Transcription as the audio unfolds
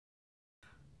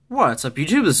What's up,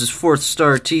 YouTube? This is 4th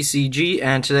Star TCG,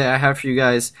 and today I have for you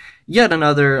guys yet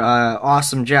another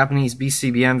awesome Japanese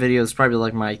BCBM video. It's probably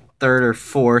like my third or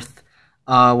fourth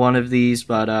one of these,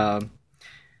 but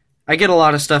I get a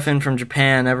lot of stuff in from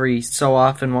Japan every so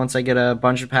often. Once I get a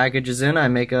bunch of packages in, I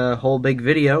make a whole big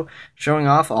video showing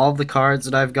off all of the cards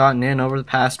that I've gotten in over the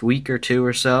past week or two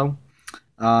or so.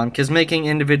 Because making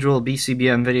individual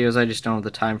BCBM videos, I just don't have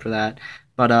the time for that.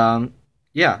 But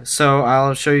yeah, so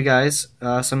I'll show you guys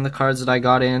some of the cards that I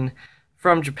got in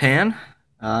from Japan.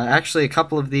 Actually, a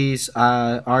couple of these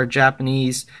are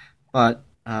Japanese, but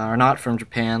are not from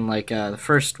Japan. Like the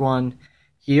first one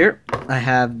here, I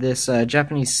have this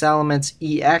Japanese Salamence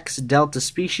EX Delta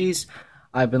Species.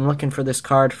 I've been looking for this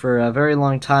card for a very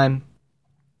long time,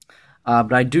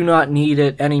 but I do not need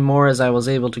it anymore as I was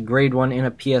able to grade one in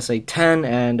a PSA 10,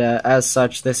 and as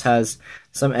such, this has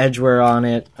some edgeware on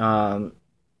it.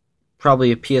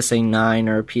 Probably a PSA 9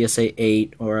 or a PSA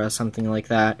 8 or something like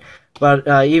that. But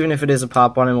even if it is a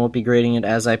pop one, I won't be grading it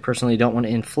as I personally don't want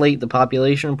to inflate the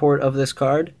population report of this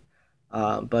card.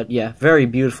 But yeah, very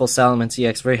beautiful Salamence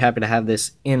EX. Very happy to have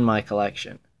this in my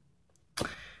collection.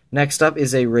 Next up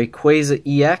is a Rayquaza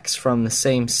EX from the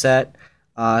same set.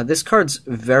 This card's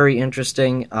very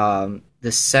interesting.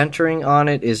 The centering on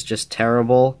it is just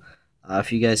terrible.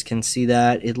 If you guys can see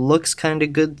that. It looks kind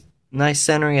of good, nice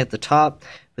centering at the top.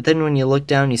 But then when you look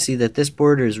down, you see that this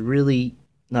border is really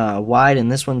wide and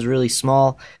this one's really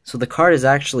small. So the card is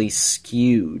actually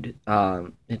skewed.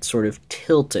 It's sort of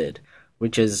tilted,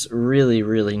 which is really,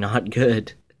 really not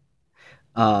good.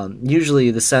 Usually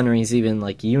the centering is even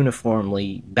like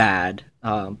uniformly bad.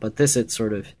 But this, it's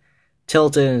sort of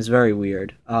tilted and is very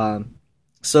weird.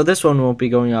 So this one won't be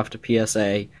going off to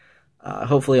PSA.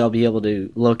 Hopefully I'll be able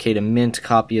to locate a mint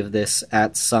copy of this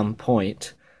at some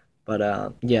point.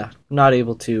 But, yeah, not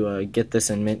able to get this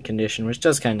in mint condition, which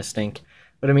does kind of stink.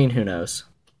 But, I mean, who knows.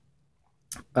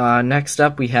 Next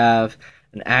up, we have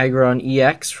an Aggron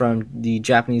EX from the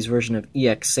Japanese version of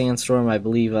EX Sandstorm. I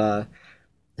believe the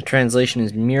translation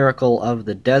is Miracle of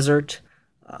the Desert.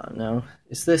 No,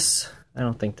 is this... I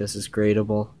don't think this is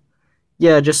gradable.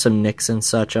 Yeah, just some nicks and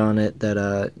such on it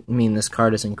that mean this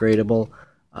card isn't gradable.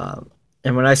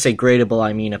 And when I say gradable,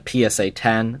 I mean a PSA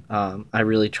 10. I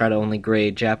really try to only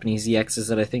grade Japanese EXs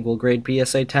that I think will grade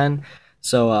PSA 10.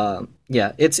 So,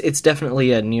 yeah, it's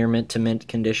definitely a near mint to mint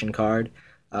condition card,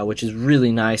 which is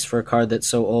really nice for a card that's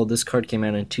so old. This card came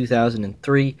out in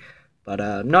 2003,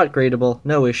 but not gradable,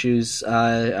 no issues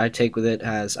I take with it,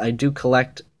 as I do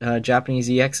collect Japanese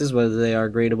EXs, whether they are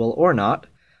gradable or not.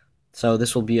 So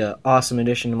this will be an awesome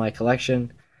addition to my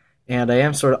collection. And I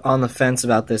am sort of on the fence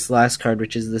about this last card,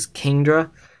 which is this Kingdra.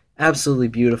 Absolutely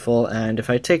beautiful, and if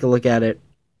I take a look at it,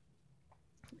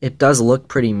 it does look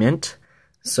pretty mint.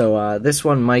 So this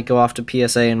one might go off to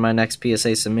PSA in my next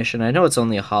PSA submission. I know it's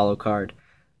only a holo card,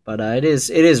 but it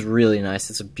is really nice.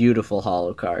 It's a beautiful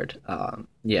holo card.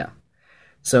 Yeah.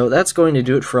 So that's going to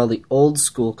do it for all the old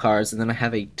school cards, and then I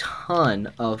have a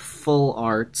ton of full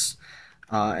arts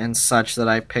and such that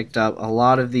I picked up. A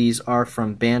lot of these are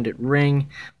from Bandit Ring,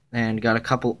 and got a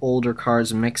couple older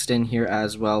cards mixed in here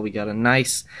as well. We got a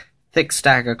nice thick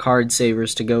stack of card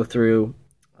savers to go through.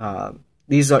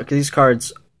 These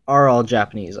cards are all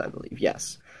Japanese, I believe,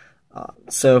 yes.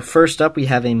 So first up, we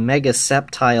have a Mega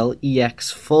Sceptile EX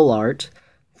Full Art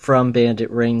from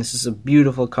Bandit Ring. This is a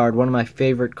beautiful card, one of my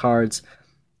favorite cards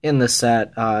in the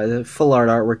set. The full art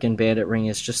artwork in Bandit Ring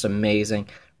is just amazing.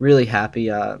 Really happy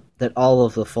that all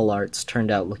of the full arts turned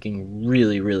out looking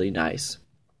really, really nice.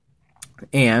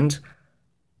 And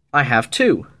I have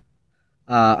two.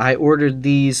 I ordered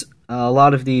these, a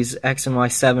lot of these X and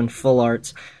Y7 full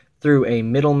arts through a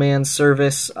middleman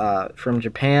service from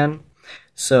Japan.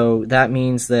 So that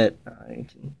means that, I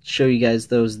can show you guys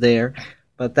those there,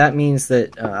 but that means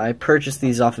that I purchased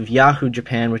these off of Yahoo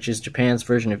Japan, which is Japan's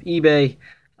version of eBay,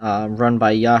 run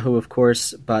by Yahoo, of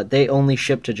course, but they only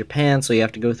ship to Japan, so you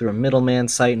have to go through a middleman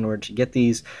site in order to get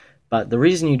these. But the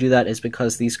reason you do that is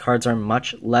because these cards are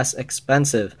much less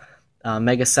expensive.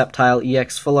 Mega Sceptile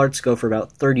EX Full Arts go for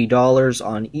about $30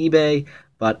 on eBay,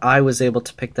 but I was able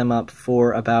to pick them up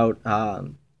for about,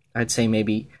 I'd say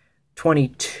maybe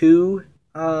 $20 to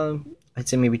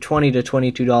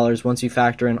 $22 once you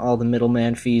factor in all the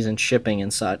middleman fees and shipping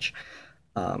and such.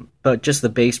 But just the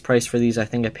base price for these, I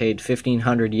think I paid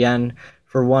 1,500 yen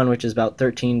for one, which is about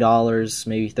 $13,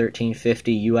 maybe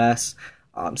 $13.50 US.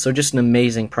 So just an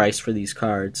amazing price for these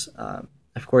cards.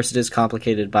 Of course, it is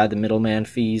complicated by the middleman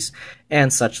fees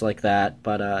and such like that,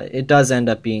 but it does end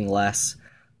up being less.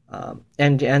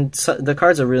 And so the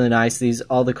cards are really nice.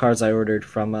 All the cards I ordered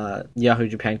from Yahoo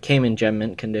Japan came in gem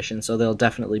mint condition, so they'll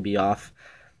definitely be off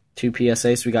 2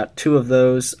 PSAs. We got 2 of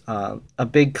those. A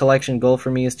big collection goal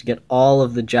for me is to get all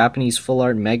of the Japanese full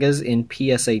art megas in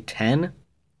PSA 10.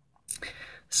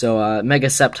 So Mega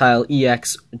Sceptile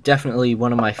EX, definitely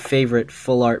one of my favorite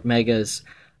full art megas,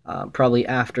 probably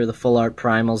after the full art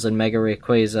primals and Mega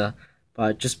Rayquaza,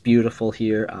 but just beautiful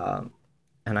here.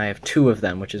 And I have 2 of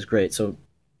them, which is great. So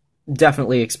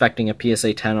definitely expecting a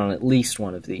PSA 10 on at least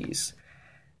one of these.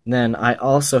 Then I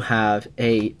also have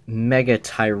a Mega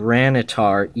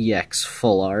Tyranitar EX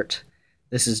full art.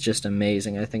 This is just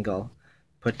amazing. I think I'll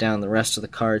put down the rest of the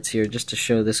cards here just to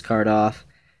show this card off.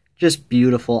 Just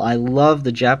beautiful. I love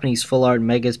the Japanese full art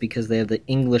megas because they have the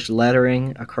English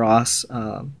lettering across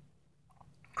the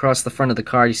front of the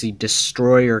card. You see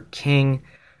Destroyer King.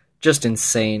 Just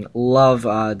insane. Love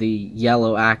the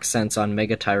yellow accents on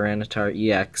Mega Tyranitar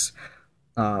EX.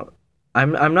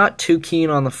 I'm not too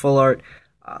keen on the full art.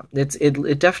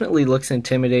 It definitely looks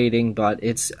intimidating, but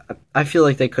I feel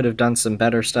like they could have done some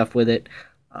better stuff with it.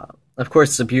 Of course,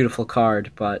 it's a beautiful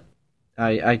card, but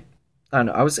I don't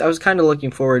know. I was kind of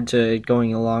looking forward to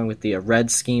going along with the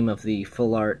red scheme of the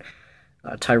full art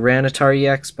Tyranitar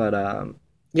EX, but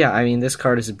yeah, I mean, this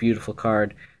card is a beautiful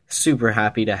card. Super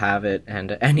happy to have it,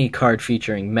 and any card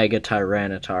featuring Mega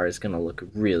Tyranitar is going to look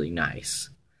really nice.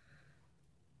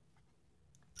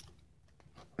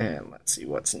 And let's see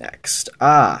what's next.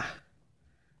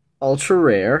 Ultra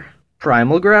Rare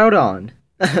Primal Groudon.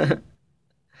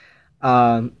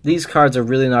 These cards are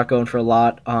really not going for a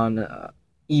lot on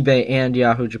eBay and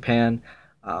Yahoo Japan.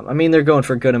 I mean, they're going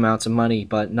for good amounts of money,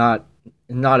 but not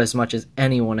as much as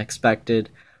anyone expected,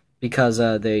 because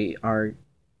they are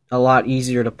a lot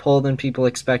easier to pull than people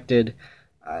expected.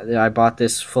 I bought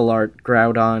this full art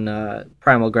Groudon,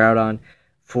 Primal Groudon,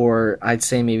 for I'd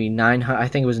say maybe I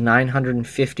think it was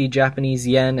 950 Japanese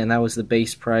yen, and that was the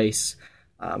base price.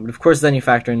 But of course, then you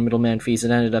factor in middleman fees,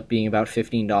 it ended up being about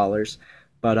 $15.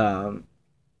 But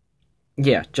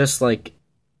yeah, just like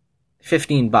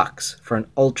 $15 for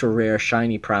an ultra rare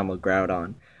shiny Primal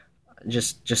Groudon.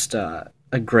 Just a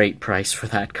great price for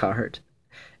that card.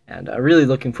 And really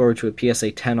looking forward to a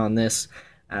PSA 10 on this,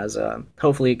 as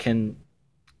hopefully it can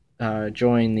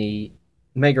join the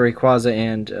Mega Rayquaza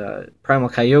and Primal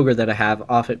Kyogre that I have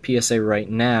off at PSA right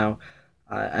now,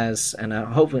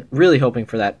 really hoping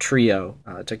for that trio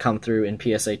to come through in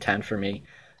PSA 10 for me,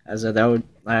 as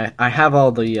I have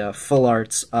all the full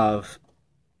arts of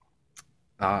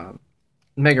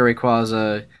Mega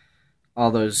Rayquaza,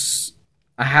 all those.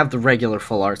 I have the regular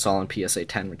full arts all in PSA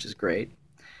 10, which is great.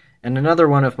 And another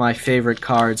one of my favorite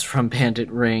cards from Bandit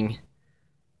Ring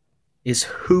is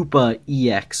Hoopa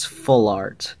EX Full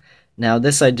Art. Now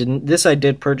this I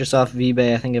did purchase off of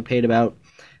eBay. I think I paid about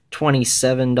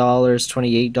 $27,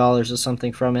 $28 or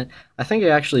something from it. I think I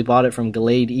actually bought it from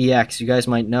Glade EX. You guys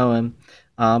might know him.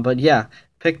 But yeah,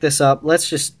 pick this up. Let's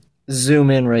just zoom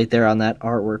in right there on that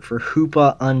artwork for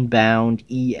Hoopa Unbound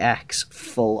EX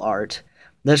Full Art.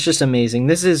 That's just amazing.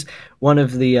 This is one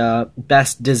of the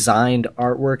best designed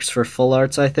artworks for full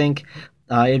arts, I think.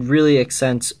 It really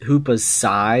accents Hoopa's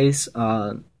size.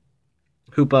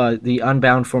 Hoopa, the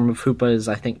unbound form of Hoopa, is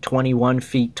I think 21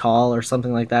 feet tall or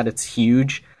something like that. It's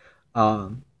huge.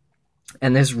 And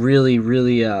this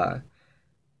really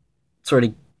sort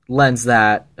of lends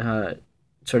that,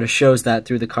 sort of shows that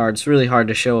through the card. It's really hard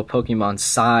to show a Pokemon's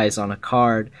size on a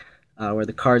card, where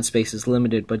the card space is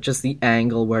limited, but just the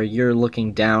angle where you're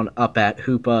looking down up at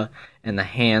Hoopa and the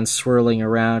hands swirling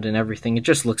around and everything, it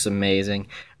just looks amazing.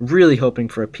 Really hoping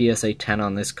for a PSA 10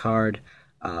 on this card.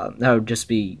 That would just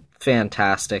be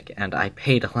fantastic, and I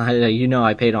paid a lot. You know,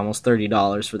 I paid almost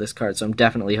 $30 for this card, so I'm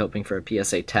definitely hoping for a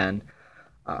PSA 10.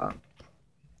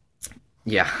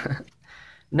 Yeah.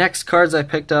 Next cards I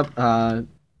picked up,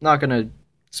 not going to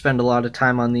spend a lot of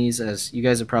time on these, as you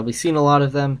guys have probably seen a lot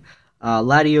of them.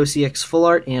 Latios EX Full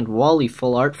Art and Wally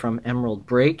Full Art from Emerald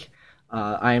Break.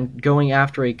 I am going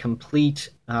after a complete,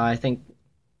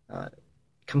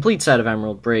 complete set of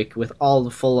Emerald Break with all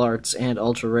the full arts and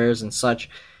ultra rares and such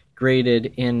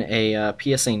graded in a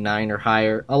PSA 9 or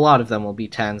higher. A lot of them will be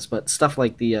 10s, but stuff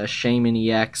like the Shaman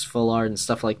EX Full Art and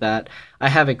stuff like that, I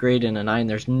have it graded in a 9.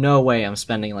 There's no way I'm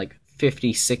spending like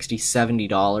 $50, $60,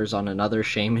 $70 on another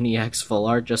Shaman EX Full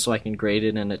Art just so I can grade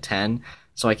it in a 10.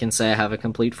 So I can say I have a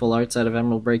complete full art set of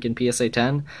Emerald Break in PSA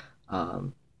 10,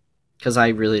 because I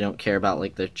really don't care about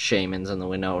like the Shamans and the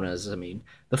Winonas. I mean,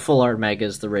 the full art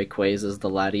Megas, the Rayquazas, the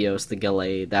Latios, the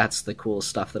Gallade, that's the cool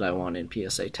stuff that I want in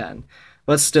PSA 10.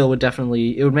 But still,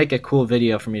 it would make a cool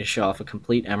video for me to show off a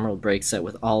complete Emerald Break set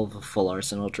with all of the full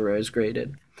arts and ultra rares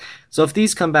graded. So if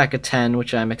these come back at 10,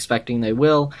 which I'm expecting they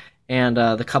will, and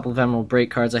the couple of Emerald Break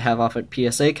cards I have off at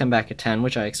PSA come back at 10,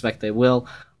 which I expect they will,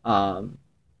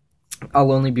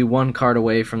 I'll only be one card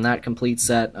away from that complete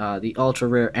set. The Ultra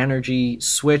Rare Energy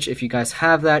Switch, if you guys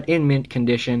have that in mint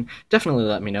condition, definitely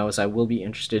let me know, as I will be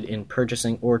interested in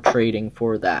purchasing or trading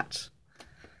for that.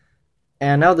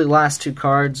 And now the last two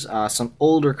cards, some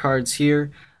older cards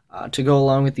here. To go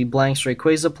along with the Blanks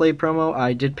Rayquaza play promo,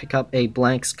 I did pick up a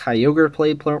Blanks Kyogre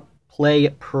play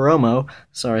promo.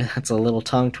 Sorry, that's a little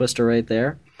tongue twister right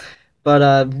there.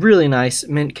 But really nice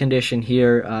mint condition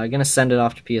here. Gonna send it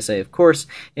off to PSA, of course,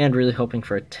 and really hoping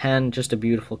for a 10. Just a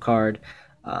beautiful card.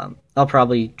 I'll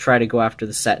probably try to go after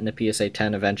the set in a PSA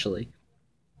 10 eventually.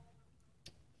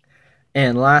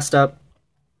 And last up,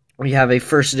 we have a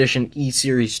first edition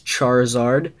E-Series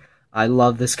Charizard. I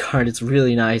love this card. It's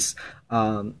really nice.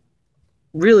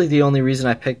 Really, the only reason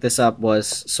I picked this up was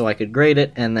so I could grade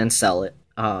it and then sell it.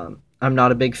 I'm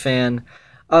not a big fan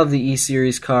of the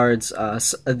E-Series cards.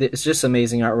 It's just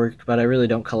amazing artwork, but I really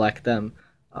don't collect them.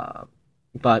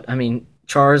 But, I mean,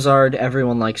 Charizard,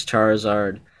 everyone likes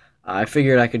Charizard. I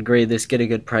figured I could grade this, get a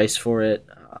good price for it.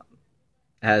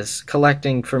 As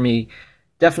collecting, for me,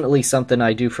 definitely something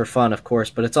I do for fun, of course,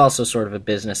 but it's also sort of a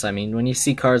business. I mean, when you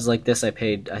see cards like this, I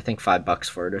paid, I think, $5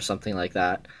 for it or something like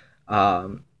that.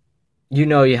 You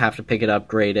know you have to pick it up,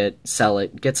 grade it, sell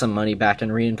it, get some money back,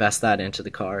 and reinvest that into the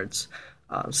cards.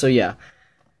 So, yeah.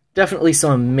 Definitely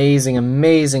some amazing,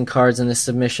 amazing cards in this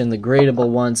submission, the gradable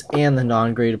ones and the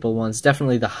non-gradable ones.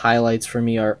 Definitely the highlights for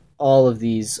me are all of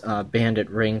these Bandit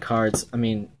ring cards. I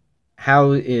mean,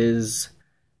 how is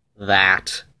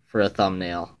that for a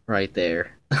thumbnail right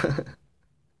there?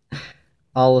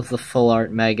 All of the full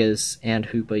art megas and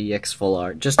Hoopa EX full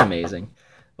art, just amazing.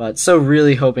 But so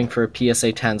really hoping for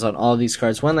PSA 10s on all of these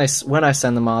cards when I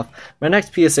send them off. My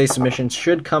next PSA submission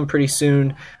should come pretty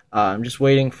soon. I'm just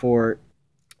waiting for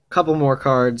couple more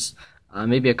cards,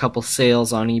 maybe a couple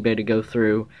sales on eBay to go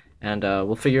through, and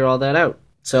we'll figure all that out.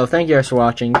 So thank you guys for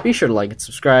watching. Be sure to like and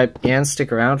subscribe, and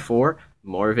stick around for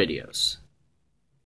more videos.